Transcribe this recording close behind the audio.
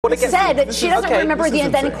Said that she doesn't remember the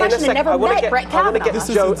event in question and never met Brett Kavanaugh.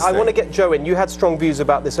 I want to get Joe in. You had strong views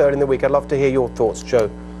about this earlier in the week. I'd love to hear your thoughts, Joe.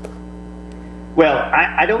 Well,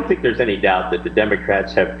 I don't think there's any doubt that the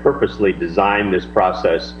Democrats have purposely designed this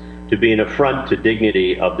process to be an affront to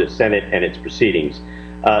dignity of the Senate and its proceedings.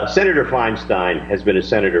 Senator Feinstein has been a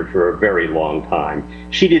senator for a very long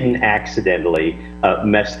time. She didn't accidentally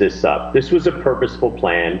mess this up. This was a purposeful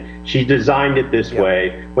plan. She designed it this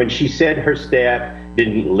way. When she said her staff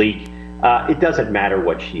didn't leak, it doesn't matter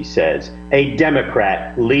what she says. A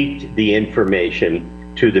Democrat leaked the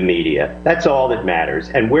information to the media. That's all that matters.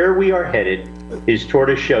 And where we are headed is toward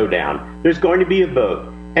a showdown. There's going to be a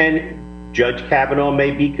vote. And Judge Kavanaugh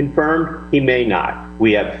may be confirmed. He may not.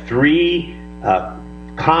 We have three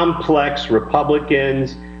complex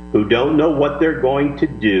Republicans who don't know what they're going to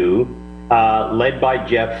do, led by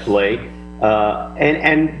Jeff Flake.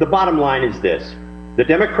 And the bottom line is this. The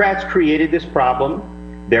Democrats created this problem.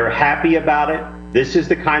 They're happy about it. This is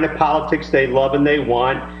the kind of politics they love and they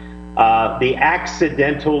want. The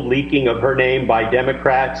accidental leaking of her name by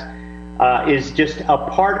Democrats is just a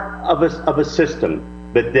part of a system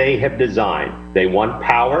that they have designed. They want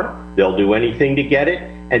power. They'll do anything to get it.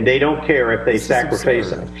 And they don't care if they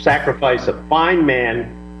sacrifice a fine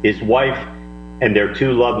man, his wife, and their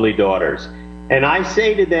two lovely daughters. And I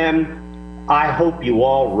say to them, I hope you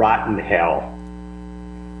all rot in hell.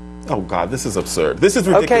 Oh, God, this is absurd. This is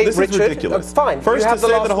ridiculous. Okay, this Richard, is ridiculous. Fine. First, to say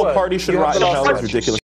that a whole party should rot in hell is ridiculous.